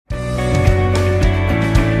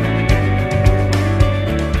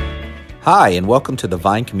Hi, and welcome to the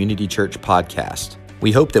Vine Community Church podcast.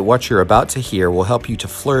 We hope that what you're about to hear will help you to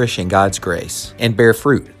flourish in God's grace and bear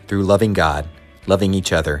fruit through loving God, loving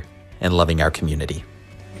each other, and loving our community.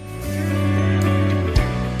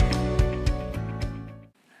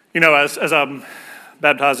 You know, as I'm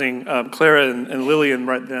baptizing Clara and Lillian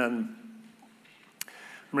right then,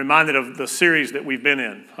 I'm reminded of the series that we've been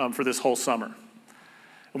in for this whole summer.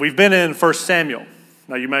 We've been in 1 Samuel.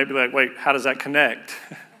 Now you might be like, wait, how does that connect?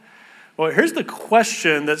 Well, here's the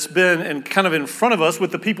question that's been in front of us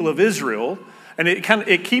with the people of Israel, and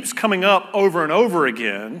it keeps coming up over and over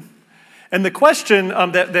again. And the question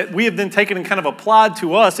that we have then taken and kind of applied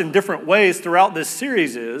to us in different ways throughout this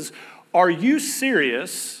series is, are you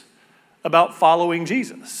serious about following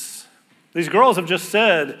Jesus? These girls have just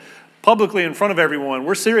said publicly in front of everyone,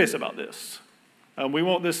 we're serious about this. We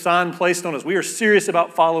want this sign placed on us. We are serious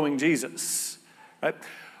about following Jesus. Right?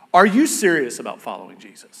 Are you serious about following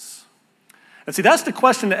Jesus? And see, that's the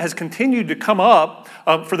question that has continued to come up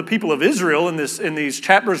for the people of Israel in these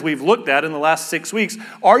chapters we've looked at in the last 6 weeks.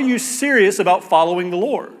 Are you serious about following the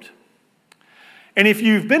Lord? And if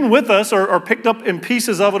you've been with us or picked up in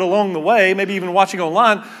pieces of it along the way, maybe even watching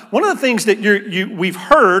online, one of the things that we've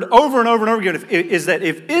heard over and over and over again is that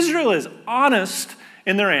if Israel is honest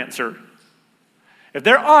in their answer, if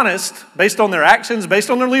they're honest based on their actions,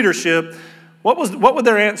 based on their leadership, what would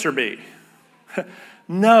their answer be?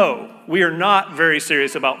 No, we are not very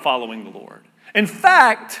serious about following the Lord. In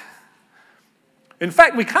fact,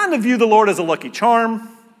 we kind of view the Lord as a lucky charm,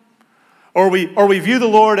 or we view the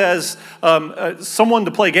Lord as someone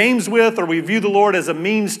to play games with, or we view the Lord as a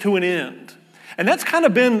means to an end. And that's kind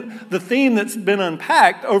of been the theme that's been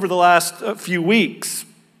unpacked over the last few weeks.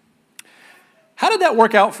 How did that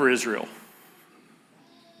work out for Israel?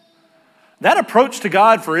 That approach to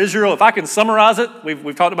God for Israel, if I can summarize it,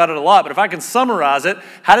 we've talked about it a lot, but if I can summarize it,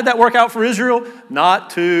 how did that work out for Israel? Not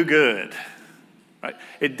too good. Right?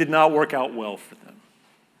 It did not work out well for them.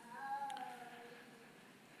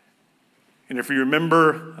 And if you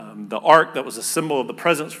remember, the ark that was a symbol of the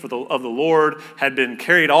presence of the Lord had been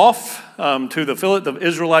carried off to the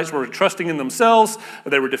Israelites were trusting in themselves.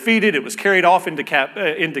 They were defeated. It was carried off into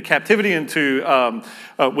captivity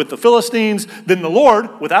with the Philistines. Then the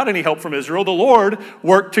Lord, without any help from Israel, the Lord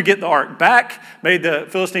worked to get the ark back, made the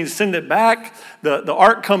Philistines send it back. The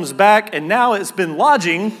ark comes back, and now it's been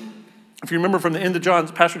lodging. If you remember from the end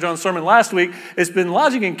of Pastor John's sermon last week, it's been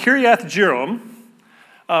lodging in Kiriath-Jearim.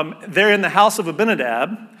 There in the house of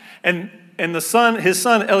Abinadab, and his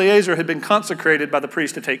son Eleazar had been consecrated by the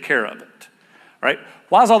priest to take care of it. Right?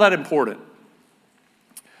 Why is all that important?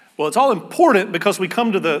 Well, it's all important because we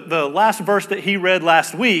come to the last verse that he read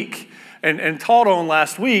last week and taught on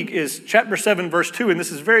last week is chapter 7, verse 2, and this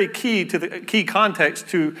is very key to the key context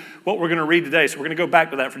to what we're going to read today, so we're going to go back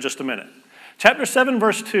to that for just a minute. Chapter 7,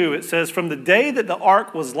 verse 2, it says, "From the day that the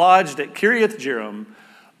ark was lodged at Kiriath-Jearim,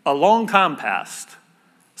 a long time passed,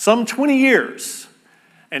 some 20 years,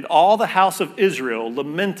 and all the house of Israel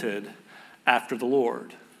lamented after the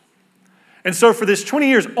Lord." And so for this 20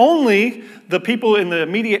 years, only the people in the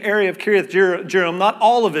immediate area of Kiriath-Jearim, not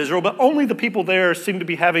all of Israel, but only the people there seemed to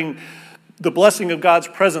be having the blessing of God's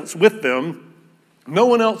presence with them. No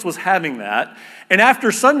one else was having that. And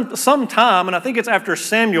after some time, and I think it's after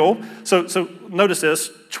Samuel, so notice this,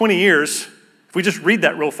 20 years, if we just read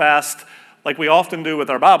that real fast, like we often do with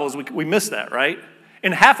our Bibles, we miss that, right?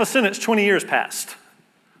 In half a sentence, 20 years passed.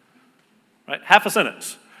 Right? Half a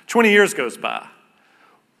sentence. 20 years goes by.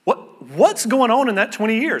 What's going on in that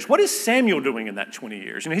 20 years? What is Samuel doing in that 20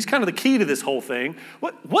 years? He's kind of the key to this whole thing.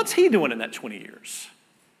 What's he doing in that 20 years?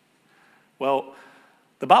 Well,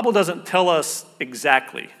 the Bible doesn't tell us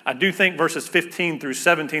exactly. I do think verses 15 through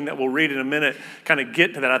 17 that we'll read in a minute kind of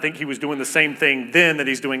get to that. I think he was doing the same thing then that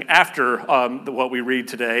he's doing after what we read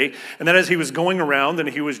today. And that is he was going around and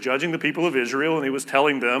he was judging the people of Israel and he was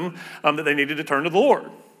telling them that they needed to turn to the Lord.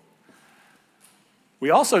 We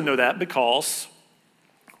also know that because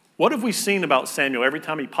what have we seen about Samuel every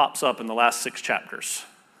time he pops up in the last 6 chapters?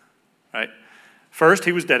 Right? First,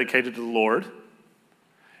 he was dedicated to the Lord.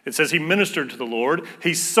 It says he ministered to the Lord.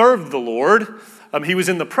 He served the Lord. He was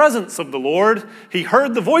in the presence of the Lord. He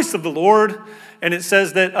heard the voice of the Lord. And it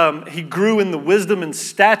says that he grew in the wisdom and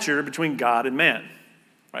stature between God and man.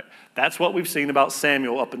 Right? That's what we've seen about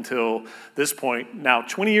Samuel up until this point. Now,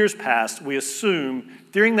 20 years passed. We assume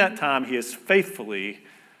during that time he is faithfully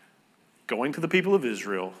going to the people of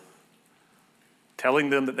Israel, telling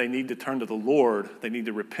them that they need to turn to the Lord. They need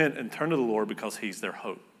to repent and turn to the Lord because he's their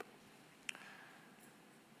hope.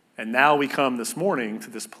 And now we come this morning to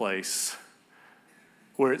this place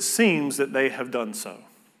where it seems that they have done so.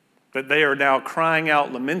 But they are now crying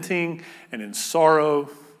out, lamenting, and in sorrow.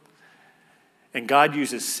 And God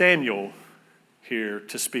uses Samuel here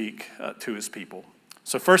to speak to his people.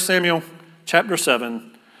 So 1 Samuel chapter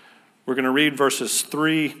 7, we're going to read verses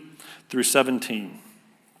 3 through 17.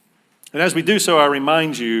 And as we do so, I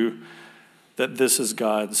remind you that this is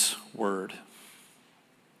God's word.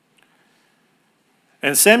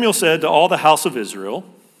 And Samuel said to all the house of Israel,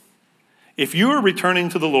 "If you are returning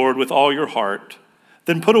to the Lord with all your heart,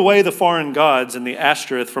 then put away the foreign gods and the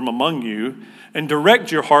Ashtaroth from among you, and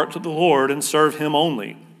direct your heart to the Lord and serve him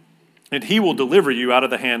only, and he will deliver you out of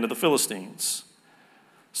the hand of the Philistines."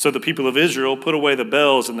 So the people of Israel put away the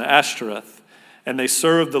Baals and the Ashtaroth, and they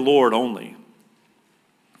served the Lord only.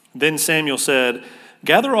 Then Samuel said,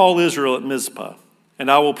 "Gather all Israel at Mizpah, and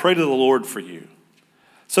I will pray to the Lord for you."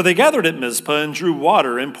 So they gathered at Mizpah and drew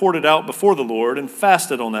water and poured it out before the Lord and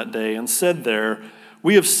fasted on that day and said there,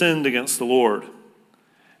 "We have sinned against the Lord."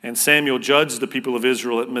 And Samuel judged the people of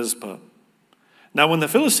Israel at Mizpah. Now when the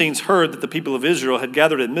Philistines heard that the people of Israel had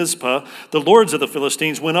gathered at Mizpah, the lords of the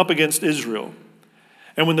Philistines went up against Israel.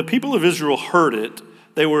 And when the people of Israel heard it,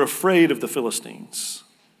 they were afraid of the Philistines.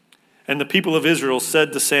 And the people of Israel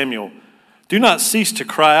said to Samuel, "Do not cease to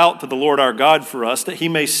cry out to the Lord our God for us, that he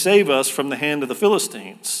may save us from the hand of the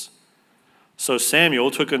Philistines." So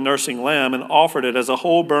Samuel took a nursing lamb and offered it as a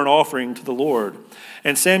whole burnt offering to the Lord.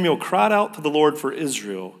 And Samuel cried out to the Lord for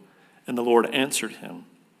Israel, and the Lord answered him.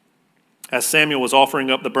 As Samuel was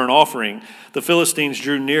offering up the burnt offering, the Philistines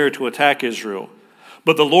drew near to attack Israel.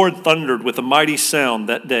 But the Lord thundered with a mighty sound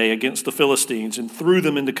that day against the Philistines and threw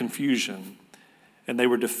them into confusion, and they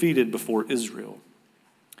were defeated before Israel.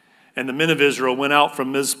 And the men of Israel went out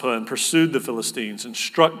from Mizpah and pursued the Philistines and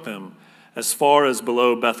struck them as far as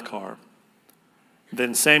below Beth-car.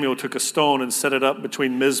 Then Samuel took a stone and set it up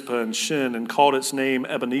between Mizpah and Shen and called its name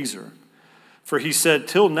Ebenezer. For he said,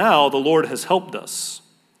 "Till now the Lord has helped us."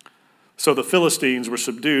 So the Philistines were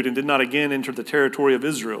subdued and did not again enter the territory of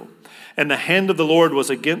Israel. And the hand of the Lord was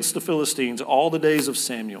against the Philistines all the days of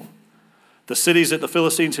Samuel. The cities that the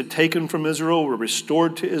Philistines had taken from Israel were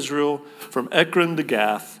restored to Israel from Ekron to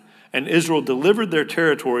Gath, and Israel delivered their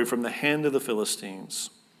territory from the hand of the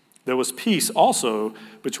Philistines. There was peace also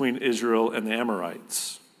between Israel and the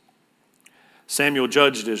Amorites. Samuel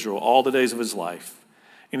judged Israel all the days of his life,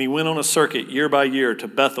 and he went on a circuit year by year to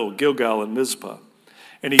Bethel, Gilgal, and Mizpah,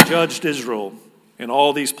 and he judged Israel in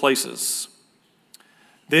all these places.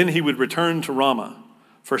 Then he would return to Ramah,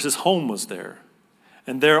 for his home was there,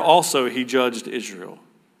 and there also he judged Israel,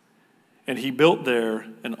 and he built there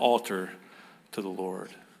an altar to the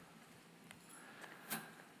Lord.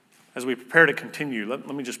 As we prepare to continue, let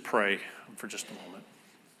me just pray for just a moment.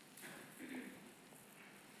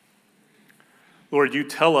 Lord, you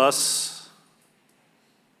tell us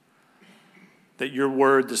that your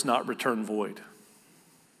word does not return void.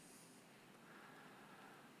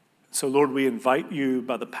 So, Lord, we invite you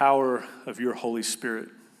by the power of your Holy Spirit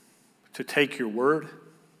to take your word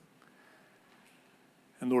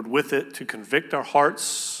and, Lord, with it to convict our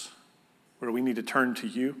hearts where we need to turn to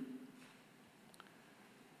you.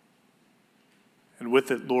 And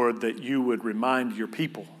with it, Lord, that you would remind your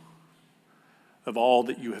people of all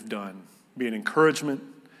that you have done. Be an encouragement,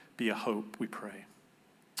 be a hope, we pray.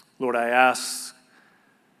 Lord, I ask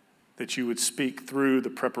that you would speak through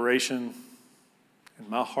the preparation in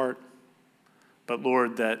my heart, but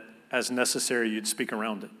Lord, that as necessary, you'd speak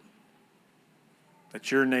around it,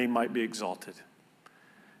 that your name might be exalted.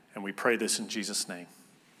 And we pray this in Jesus' name.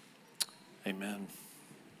 Amen.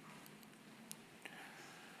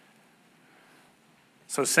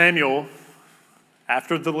 So Samuel,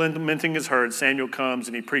 after the lamenting is heard, Samuel comes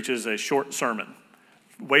and he preaches a short sermon,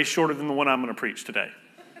 way shorter than the one I'm going to preach today,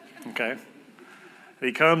 okay?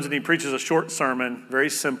 He comes and he preaches a short sermon, very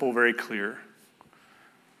simple, very clear.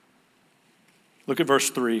 Look at verse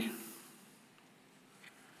 3.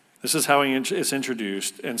 This is how he is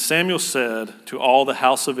introduced. And Samuel said to all the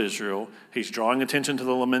house of Israel, he's drawing attention to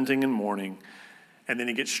the lamenting and mourning, and then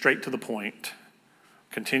he gets straight to the point.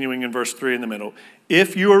 Continuing in verse 3 in the middle,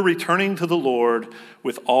 if you are returning to the Lord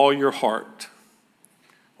with all your heart.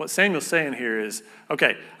 What Samuel's saying here is,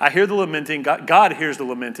 okay, I hear the lamenting. God hears the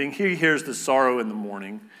lamenting. He hears the sorrow in the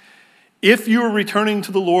mourning. If you are returning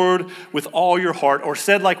to the Lord with all your heart, or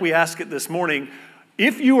said like we asked it this morning,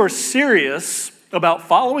 if you are serious about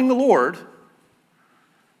following the Lord,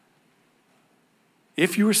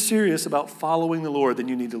 if you are serious about following the Lord, then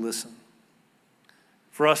you need to listen.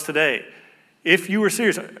 For us today, if you are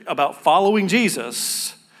serious about following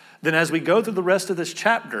Jesus, then as we go through the rest of this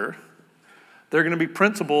chapter, there are going to be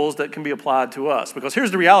principles that can be applied to us. Because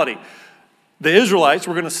here's the reality. The Israelites,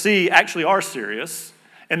 we're going to see, actually are serious.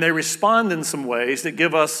 And they respond in some ways that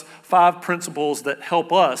give us 5 principles that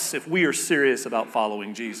help us if we are serious about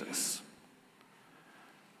following Jesus.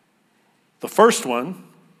 The first one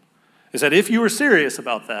is that if you are serious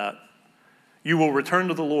about that, you will return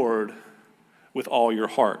to the Lord with all your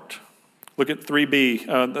heart. Look at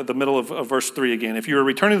 3b, the middle of verse 3 again. If you are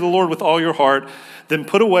returning to the Lord with all your heart, then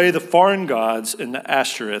put away the foreign gods and the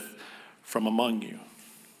Ashtaroth from among you.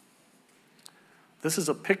 This is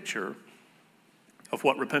a picture of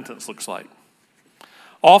what repentance looks like.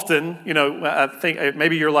 Often, I think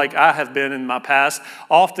maybe you're like I have been in my past.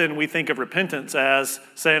 Often we think of repentance as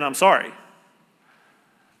saying, I'm sorry,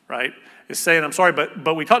 right? It's saying, I'm sorry,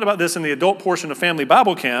 but we talked about this in the adult portion of Family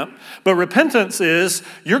Bible Camp. But repentance is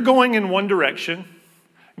you're going in one direction.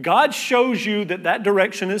 God shows you that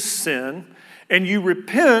direction is sin, and you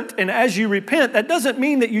repent. And as you repent, that doesn't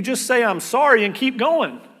mean that you just say, I'm sorry, and keep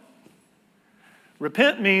going.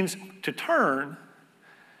 Repent means to turn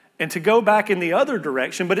and to go back in the other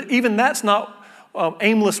direction. But even that's not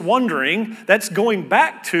aimless wandering. That's going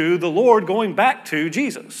back to the Lord, going back to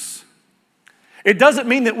Jesus. It doesn't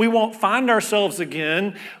mean that we won't find ourselves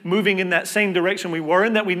again moving in that same direction we were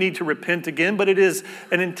in, that we need to repent again, but it is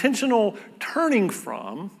an intentional turning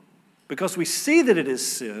from, because we see that it is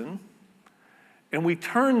sin, and we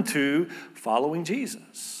turn to following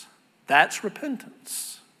Jesus. That's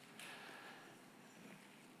repentance.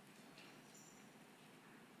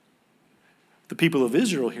 The people of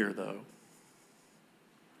Israel here, though,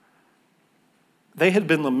 they had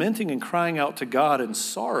been lamenting and crying out to God in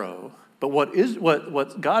sorrow. But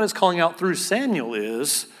what God is calling out through Samuel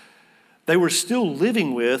is they were still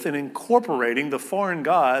living with and incorporating the foreign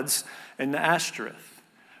gods and the Ashtaroth.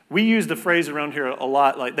 We use the phrase around here a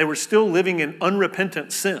lot, like they were still living in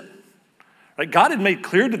unrepentant sin. Right? God had made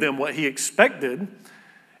clear to them what he expected,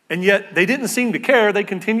 and yet they didn't seem to care. They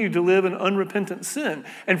continued to live in unrepentant sin.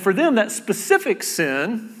 And for them, that specific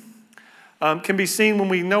sin can be seen when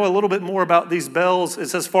we know a little bit more about these Baals. It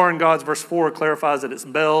says foreign gods, verse 4 clarifies that it's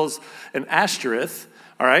Baals and Ashtaroth,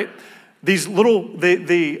 all right? These little,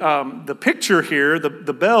 the picture here,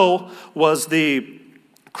 the Baal was the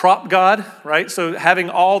crop god, right? So having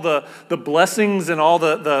all the blessings and all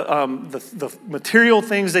the material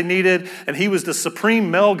things they needed, and he was the supreme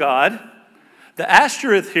male god. The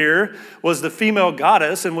Ashtaroth here was the female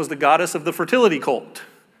goddess and was the goddess of the fertility cult.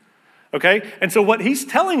 Okay? And so what he's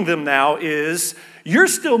telling them now is, you're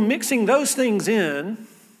still mixing those things in,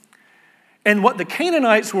 and what the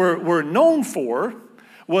Canaanites were known for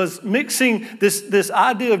was mixing this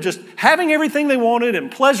idea of just having everything they wanted and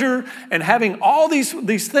pleasure and having all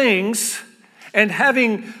these things, and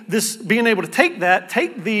having this, being able to take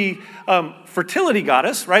the fertility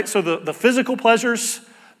goddess, right? So the physical pleasures,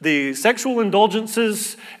 the sexual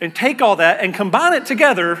indulgences, and take all that and combine it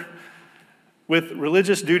together with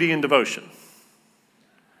religious duty and devotion.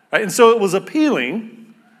 Right? And so it was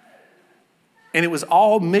appealing, and it was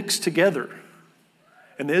all mixed together.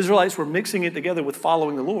 And the Israelites were mixing it together with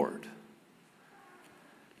following the Lord.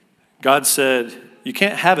 God said, you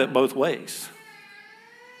can't have it both ways.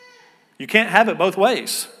 You can't have it both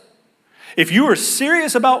ways. If you are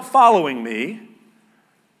serious about following me,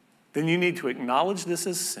 then you need to acknowledge this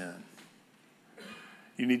as sin.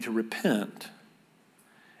 You need to repent.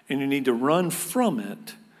 And you need to run from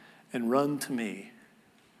it and run to me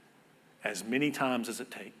as many times as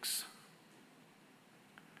it takes.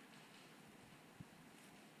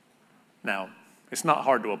 Now, it's not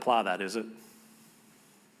hard to apply that, is it?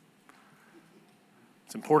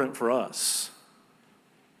 It's important for us.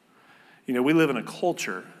 We live in a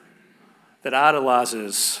culture that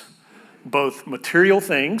idolizes both material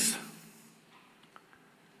things,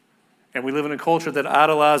 and we live in a culture that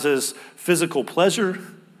idolizes physical pleasure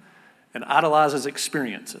and idolizes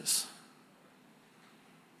experiences.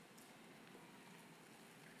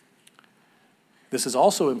 This is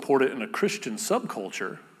also important in a Christian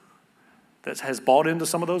subculture that has bought into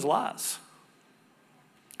some of those lies.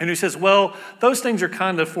 And who says, well, those things are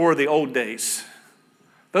kind of for the old days.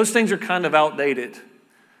 Those things are kind of outdated.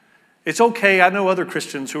 It's okay, I know other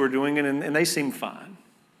Christians who are doing it and they seem fine.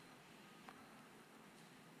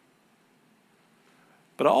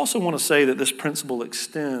 But I also want to say that this principle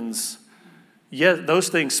extends, those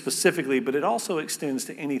things specifically, but it also extends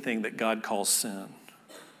to anything that God calls sin.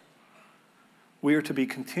 We are to be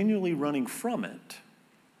continually running from it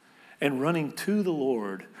and running to the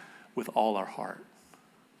Lord with all our heart.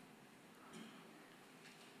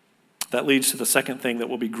 That leads to the second thing that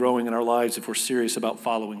will be growing in our lives if we're serious about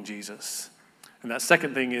following Jesus. And that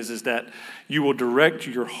second thing is that you will direct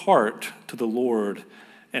your heart to the Lord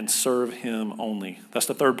and serve him only. That's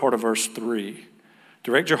the third part of verse 3.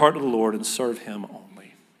 Direct your heart to the Lord and serve him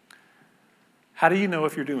only. How do you know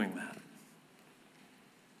if you're doing that?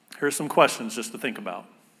 Here's some questions just to think about.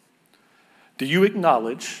 Do you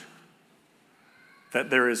acknowledge that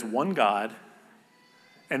there is one God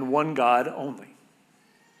and one God only?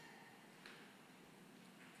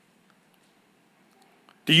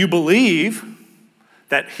 Do you believe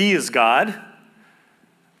that he is God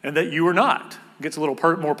and that you are not? It gets a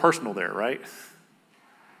little more personal there, right?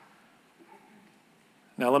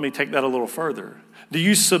 Now let me take that a little further. Do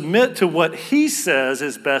you submit to what he says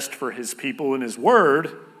is best for his people in his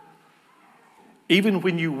word, even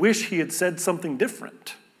when you wish he had said something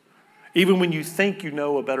different, even when you think you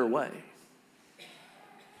know a better way?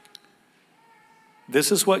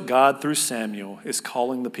 This is what God, through Samuel, is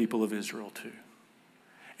calling the people of Israel to.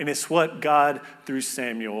 And it's what God, through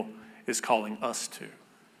Samuel, is calling us to.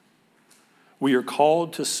 We are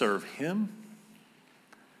called to serve him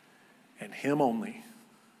and him only.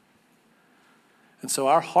 And so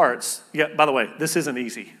our hearts, yeah, by the way, this isn't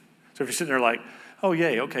easy. So if you're sitting there like, oh,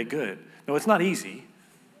 yay, okay, good. No, it's not easy,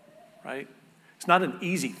 right? It's not an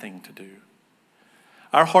easy thing to do.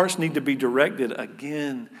 Our hearts need to be directed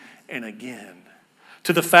again and again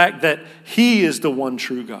to the fact that he is the one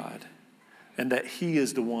true God and that he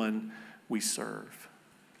is the one we serve.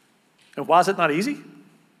 And why is it not easy?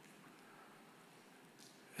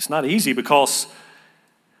 It's not easy because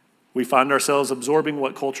we find ourselves absorbing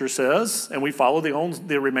what culture says, and we follow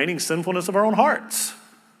the remaining sinfulness of our own hearts.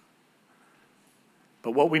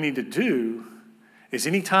 But what we need to do is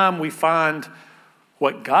anytime we find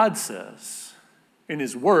what God says in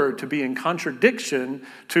his word to be in contradiction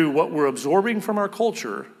to what we're absorbing from our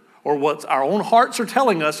culture or what our own hearts are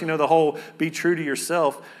telling us, the whole be true to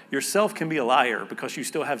yourself. Yourself can be a liar because you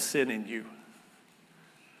still have sin in you.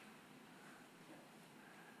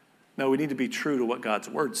 No, we need to be true to what God's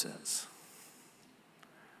word says.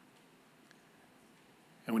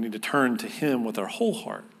 And we need to turn to him with our whole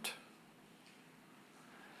heart.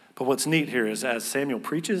 But what's neat here is as Samuel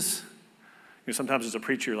preaches, sometimes as a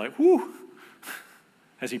preacher, you're like, whoo.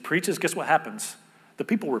 As he preaches, guess what happens? The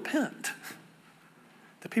people repent.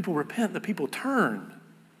 The people repent. The people turn.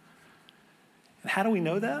 And how do we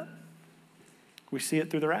know that? We see it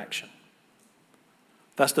through their action.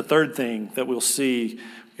 That's the third thing that we'll see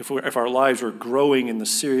if our lives are growing in the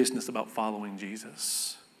seriousness about following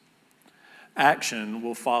Jesus. Action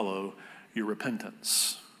will follow your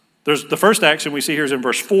repentance. The first action we see here is in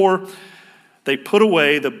verse 4. They put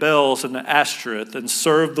away the Baals and the Ashtaroth and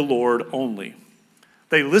served the Lord only.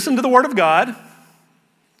 They listened to the word of God.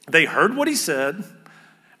 They heard what he said.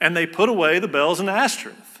 And they put away the Baals and the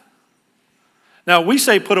Ashtaroth. Now, we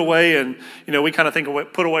say put away, and we kind of think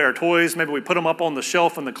of put away our toys. Maybe we put them up on the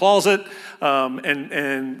shelf in the closet,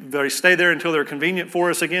 and they stay there until they're convenient for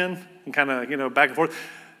us again, and kind of back and forth.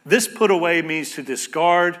 This put away means to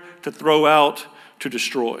discard, to throw out, to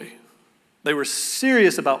destroy. They were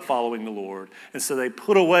serious about following the Lord, and so they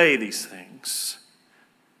put away these things.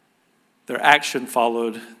 Their action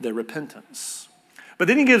followed their repentance. But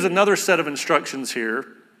then he gives another set of instructions here.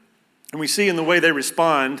 And we see in the way they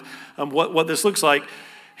respond what this looks like.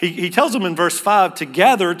 He tells them in verse 5 to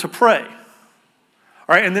gather to pray. All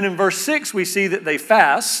right, and then in verse 6 we see that they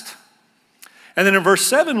fast. And then in verse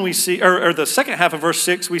 7 we see, or the second half of verse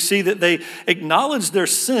 6, we see that they acknowledge their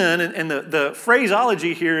sin. And the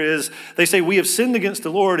phraseology here is they say we have sinned against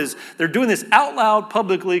the Lord. Is they're doing this out loud,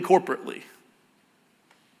 publicly, corporately.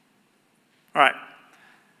 All right.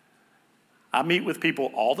 I meet with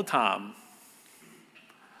people all the time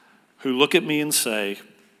who look at me and say,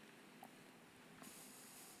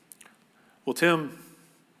 well, Tim,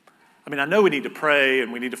 I know we need to pray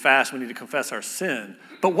and we need to fast, and we need to confess our sin,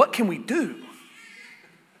 but what can we do?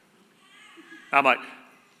 I'm like,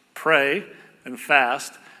 pray and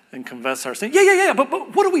fast and confess our sin. Yeah, but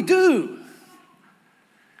what do we do?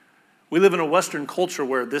 We live in a Western culture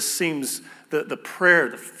where this seems, the prayer,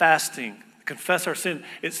 the fasting, confess our sin,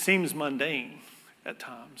 it seems mundane at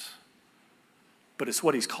times. But it's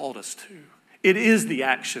what he's called us to. It is the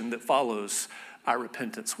action that follows our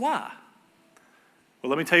repentance. Why?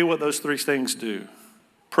 Well, let me tell you what those three things do.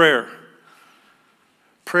 Prayer.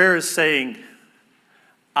 Prayer is saying,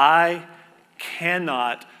 I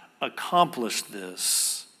cannot accomplish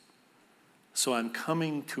this, so I'm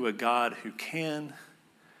coming to a God who can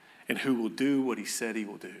and who will do what he said he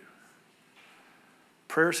will do.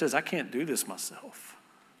 Prayer says, I can't do this myself.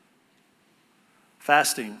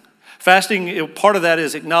 Fasting, part of that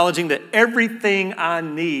is acknowledging that everything I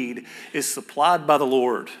need is supplied by the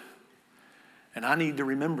Lord. And I need to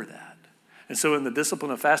remember that. And so in the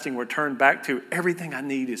discipline of fasting, we're turned back to everything I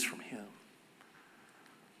need is from him.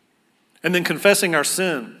 And then confessing our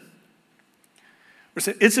sin.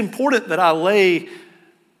 It's important that I lay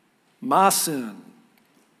my sin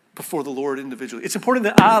before the Lord individually. It's important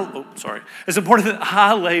that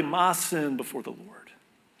I lay my sin before the Lord.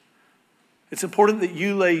 It's important that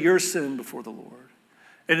you lay your sin before the Lord.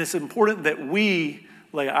 And it's important that we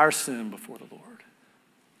lay our sin before the Lord.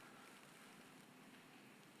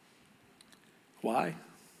 Why?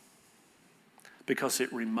 Because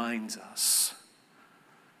it reminds us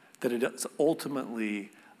that it is ultimately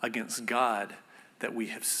against God that we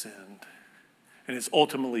have sinned. And it's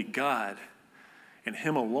ultimately God and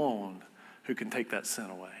Him alone who can take that sin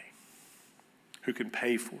away, who can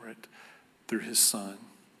pay for it through His Son.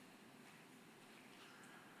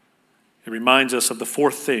 It reminds us of the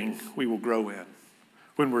fourth thing we will grow in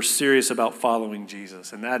when we're serious about following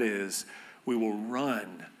Jesus, and that is we will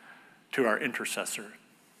run to our intercessor.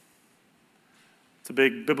 It's a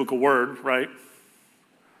big biblical word, right?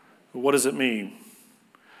 What does it mean?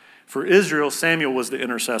 For Israel, Samuel was the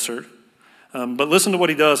intercessor. But listen to what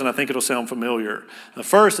he does, and I think it'll sound familiar.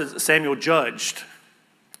 First, Samuel judged.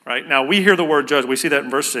 Right? Now, we hear the word judge. We see that in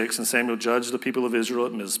verse 6, and Samuel judged the people of Israel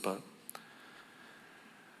at Mizpah.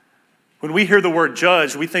 When we hear the word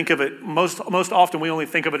judge, we think of it, most often we only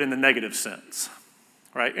think of it in the negative sense.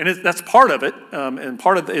 Right? And that's part of it, and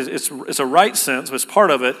part of it it's a right sense, but it's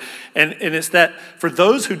part of it. And it's that for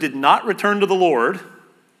those who did not return to the Lord,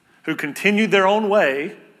 who continued their own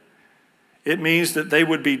way, it means that they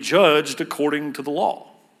would be judged according to the law.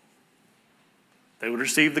 They would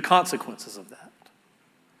receive the consequences of that.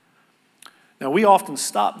 Now, we often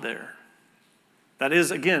stop there. That is,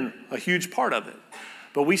 again, a huge part of it.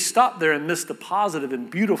 But we stop there and miss the positive and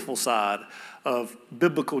beautiful side of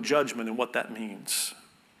biblical judgment and what that means.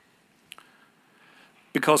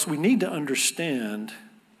 Because we need to understand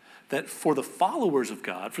that for the followers of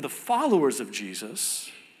God, for the followers of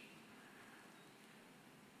Jesus,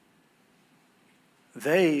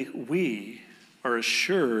 we are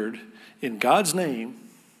assured in God's name,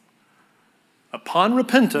 upon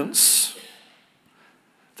repentance,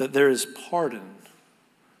 that there is pardon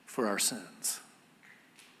for our sins.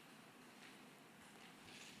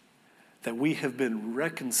 That we have been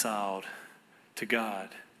reconciled to God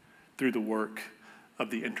through the work of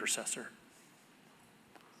the intercessor.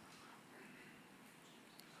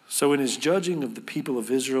 So in his judging of the people of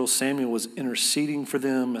Israel, Samuel was interceding for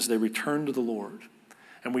them as they returned to the Lord.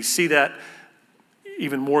 And we see that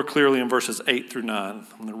even more clearly in verses 8 through 9.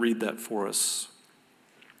 I'm going to read that for us.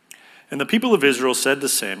 And the people of Israel said to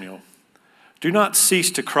Samuel, "Do not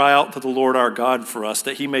cease to cry out to the Lord our God for us,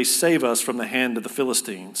 that he may save us from the hand of the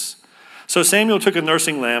Philistines." So Samuel took a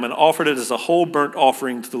nursing lamb and offered it as a whole burnt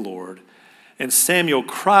offering to the Lord. And Samuel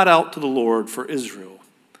cried out to the Lord for Israel,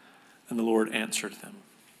 and the Lord answered them.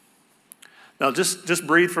 Now just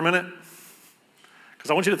breathe for a minute,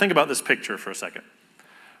 because I want you to think about this picture for a second.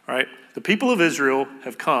 All right? The people of Israel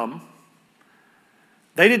have come.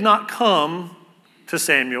 They did not come to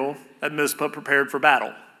Samuel at Mizpah prepared for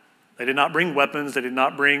battle. They did not bring weapons.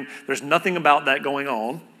 There's nothing about that going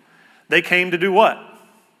on. They came to do what?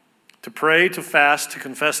 To pray, to fast, to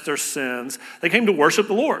confess their sins. They came to worship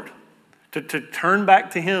the Lord, to turn back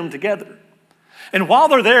to Him together. And while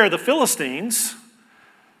they're there, the Philistines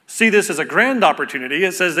see this as a grand opportunity.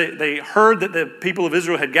 It says they heard that the people of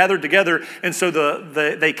Israel had gathered together, and so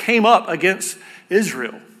they came up against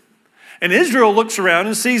Israel. And Israel looks around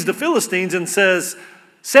and sees the Philistines and says,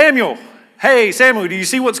 "Samuel, hey, Samuel, do you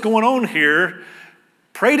see what's going on here?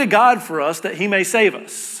 Pray to God for us that He may save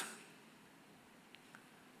us."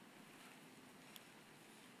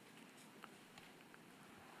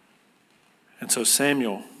 And so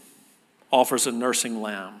Samuel offers a nursing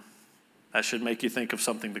lamb. That should make you think of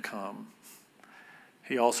something to come.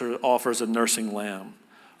 He also offers a nursing lamb,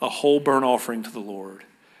 a whole burnt offering to the Lord.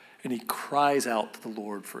 And he cries out to the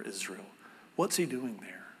Lord for Israel. What's he doing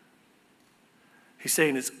there? He's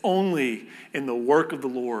saying it's only in the work of the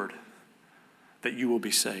Lord that you will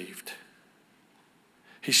be saved.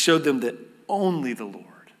 He showed them that only the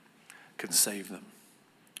Lord can save them.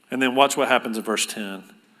 And then watch what happens in verse 10.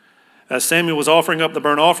 As Samuel was offering up the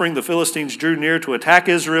burnt offering, the Philistines drew near to attack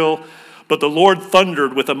Israel, but the Lord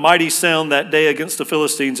thundered with a mighty sound that day against the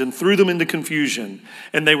Philistines and threw them into confusion,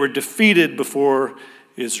 and they were defeated before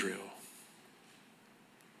Israel.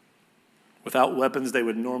 Without weapons they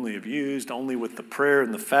would normally have used, only with the prayer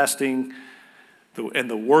and the fasting and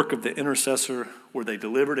the work of the intercessor were they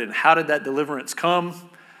delivered. And how did that deliverance come?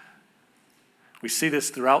 We see this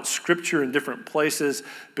throughout Scripture in different places,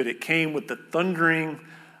 but it came with the thundering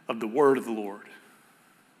of the word of the Lord.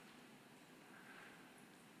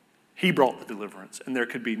 He brought the deliverance, and there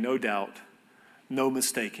could be no doubt, no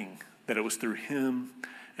mistaking that it was through Him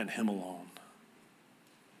and Him alone.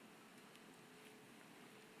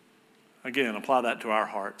 Again, apply that to our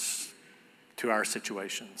hearts, to our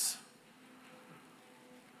situations.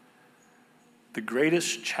 The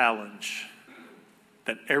greatest challenge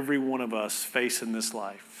that every one of us face in this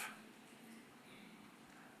life,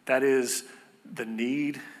 that is the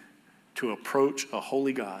need to approach a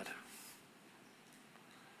holy God,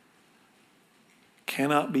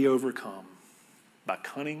 cannot be overcome by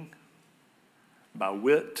cunning, by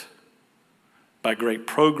wit, by great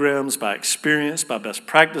programs, by experience, by best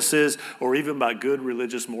practices, or even by good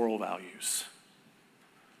religious moral values.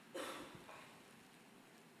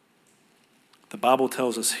 The Bible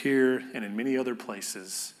tells us here and in many other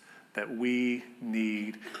places that we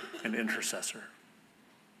need an intercessor.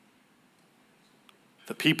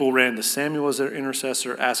 The people ran to Samuel as their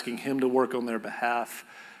intercessor, asking him to work on their behalf,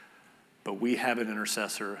 but we have an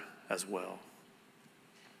intercessor as well.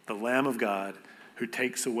 The Lamb of God who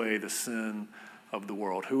takes away the sin of the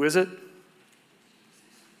world. Who is it?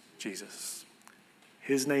 Jesus.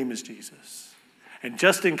 His name is Jesus. And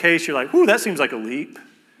just in case you're like, that seems like a leap,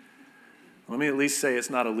 let me at least say it's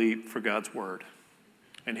not a leap for God's word.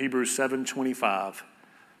 In Hebrews 7:25,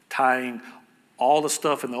 tying all the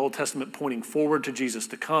stuff in the Old Testament pointing forward to Jesus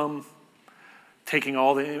to come, taking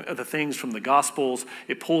all the things from the Gospels,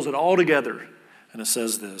 it pulls it all together, and it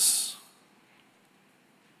says this: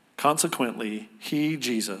 consequently, he,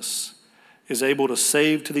 Jesus, is able to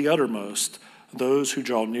save to the uttermost those who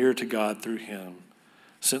draw near to God through him,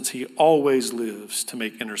 since he always lives to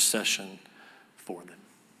make intercession for them.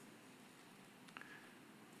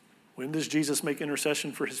 When does Jesus make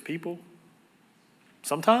intercession for his people?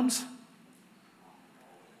 Sometimes.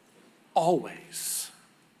 Always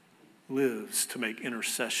lives to make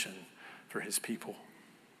intercession for his people,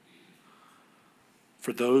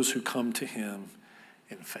 for those who come to him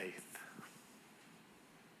in faith.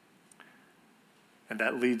 And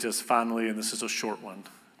that leads us finally, and this is a short one,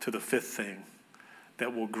 to the fifth thing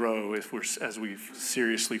that will grow as we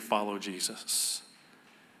seriously follow Jesus.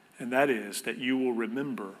 And that is that we will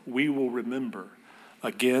remember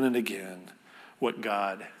again and again what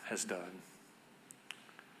God has done.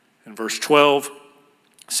 In verse 12,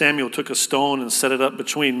 Samuel took a stone and set it up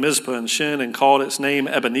between Mizpah and Shen and called its name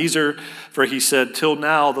Ebenezer, for he said, "Till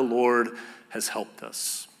now the Lord has helped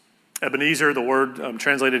us." Ebenezer, the word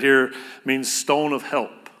translated here, means stone of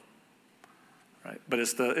help. Right? But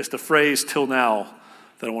it's the phrase "till now"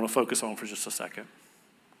 that I want to focus on for just a second.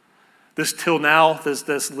 This "till now," this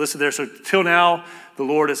listed there. So till now, the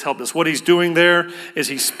Lord has helped us. What he's doing there is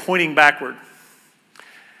he's pointing backward.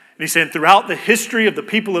 And he's saying throughout the history of the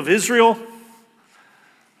people of Israel,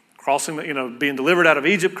 crossing, being delivered out of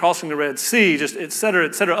Egypt, crossing the Red Sea, just et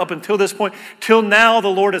cetera, up until this point, till now the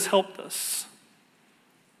Lord has helped us.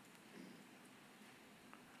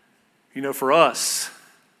 For us,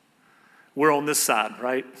 we're on this side,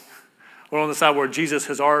 right? We're on the side where Jesus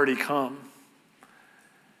has already come.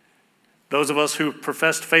 Those of us who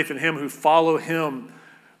professed faith in him, who follow him,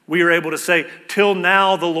 we are able to say, till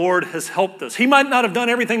now the Lord has helped us. He might not have done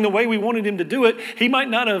everything the way we wanted him to do it. He might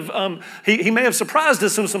not have, he may have surprised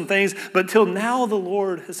us in some things, but till now the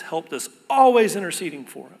Lord has helped us, always interceding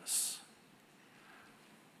for us.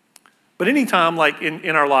 But anytime, like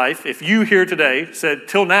in our life, if you here today said,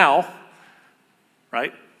 till now,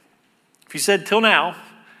 right? If you said till now,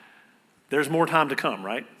 there's more time to come,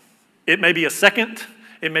 right? It may be a second,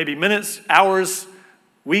 it may be minutes, hours,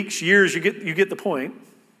 weeks, years, you get the point.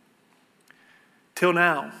 Till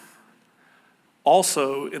now.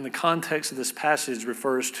 Also, in the context of this passage,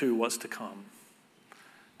 refers to what's to come.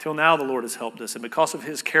 Till now, the Lord has helped us. And because of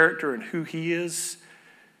his character and who he is,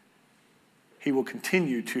 he will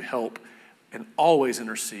continue to help and always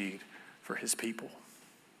intercede for his people.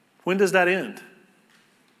 When does that end?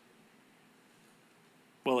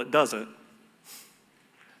 Well, it doesn't.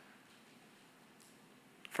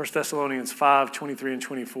 1 Thessalonians 5:23 and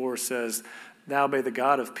 24 says, "Now may the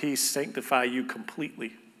God of peace sanctify you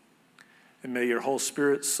completely, and may your whole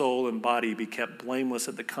spirit, soul, and body be kept blameless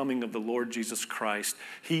at the coming of the Lord Jesus Christ.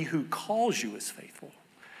 He who calls you is faithful,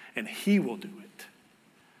 and he will do it."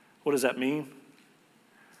 What does that mean?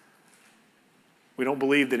 We don't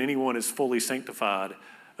believe that anyone is fully sanctified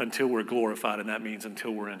until we're glorified, and that means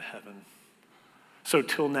until we're in heaven. So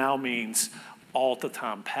till now means all the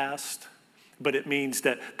time past, but it means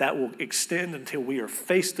that will extend until we are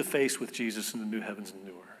face to face with Jesus in the new heavens and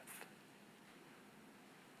new earth.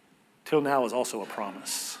 Till now is also a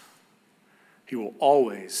promise. He will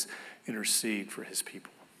always intercede for his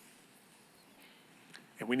people.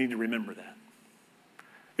 And we need to remember that.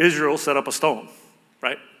 Israel set up a stone,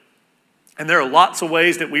 right? And there are lots of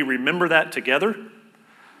ways that we remember that together.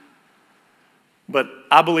 But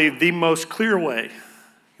I believe the most clear way,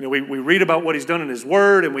 We read about what he's done in his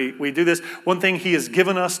word, and we do this. One thing he has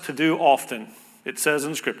given us to do often, it says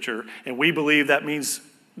in Scripture, and we believe that means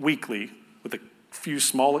weekly, with a few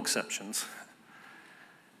small exceptions,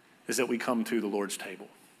 is that we come to the Lord's table.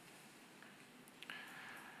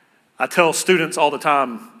 I tell students all the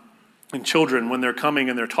time, and children, when they're coming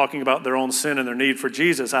and they're talking about their own sin and their need for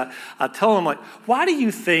Jesus, I tell them, why do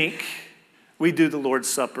you think we do the Lord's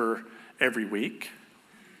Supper every week?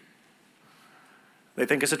 They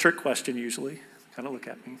think it's a trick question usually. Kind of look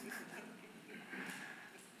at me.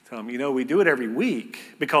 Tell them, we do it every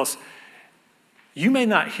week because you may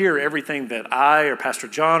not hear everything that I or Pastor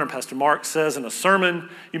John or Pastor Mark says in a sermon.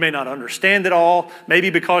 You may not understand it all. Maybe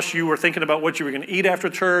because you were thinking about what you were going to eat after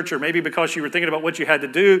church, or maybe because you were thinking about what you had to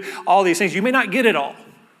do. All these things. You may not get it all.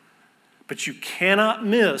 But you cannot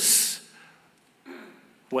miss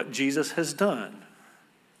what Jesus has done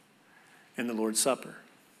in the Lord's Supper.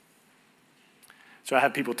 So I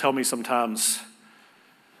have people tell me sometimes,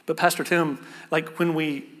 but Pastor Tim, when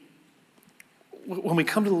we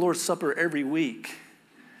come to the Lord's Supper every week,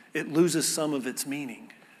 it loses some of its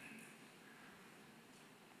meaning.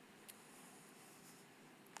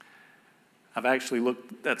 I've actually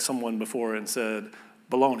looked at someone before and said,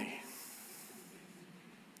 baloney.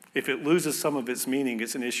 If it loses some of its meaning,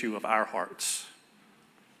 it's an issue of our hearts.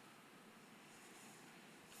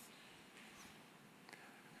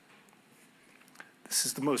 This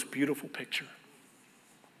is the most beautiful picture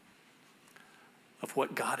of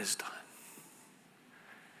what God has done.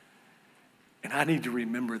 And I need to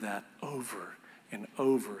remember that over and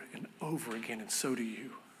over and over again, and so do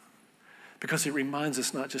you. Because it reminds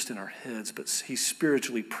us not just in our heads, but he's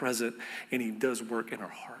spiritually present and he does work in our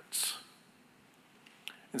hearts.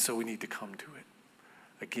 And so we need to come to it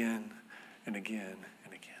again and again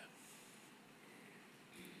and again.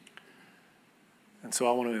 And so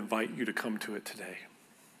I want to invite you to come to it today.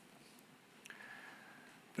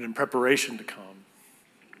 But in preparation to come,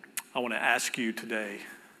 I want to ask you today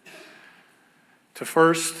to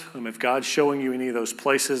first, if God's showing you any of those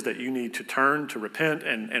places that you need to turn, to repent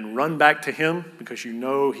and run back to him because you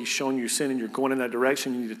know he's shown you sin and you're going in that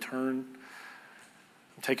direction, you need to turn.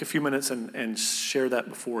 Take a few minutes and share that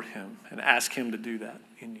before him and ask him to do that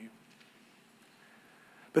in you.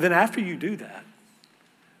 But then after you do that,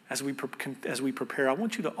 as we prepare, I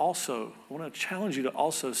want to challenge you to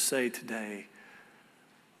also say today,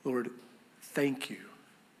 Lord, thank you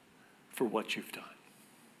for what you've done.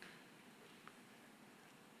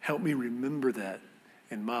 Help me remember that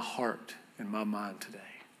in my heart and my mind today.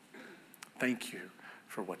 Thank you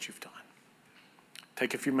for what you've done.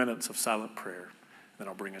 Take a few minutes of silent prayer, then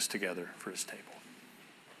I'll bring us together for his table.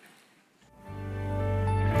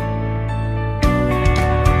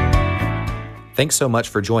 Thanks so much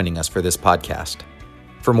for joining us for this podcast.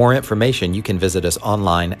 For more information, you can visit us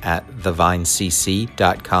online at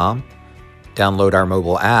thevinecc.com, download our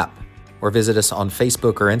mobile app, or visit us on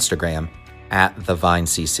Facebook or Instagram at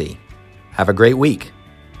thevinecc. Have a great week.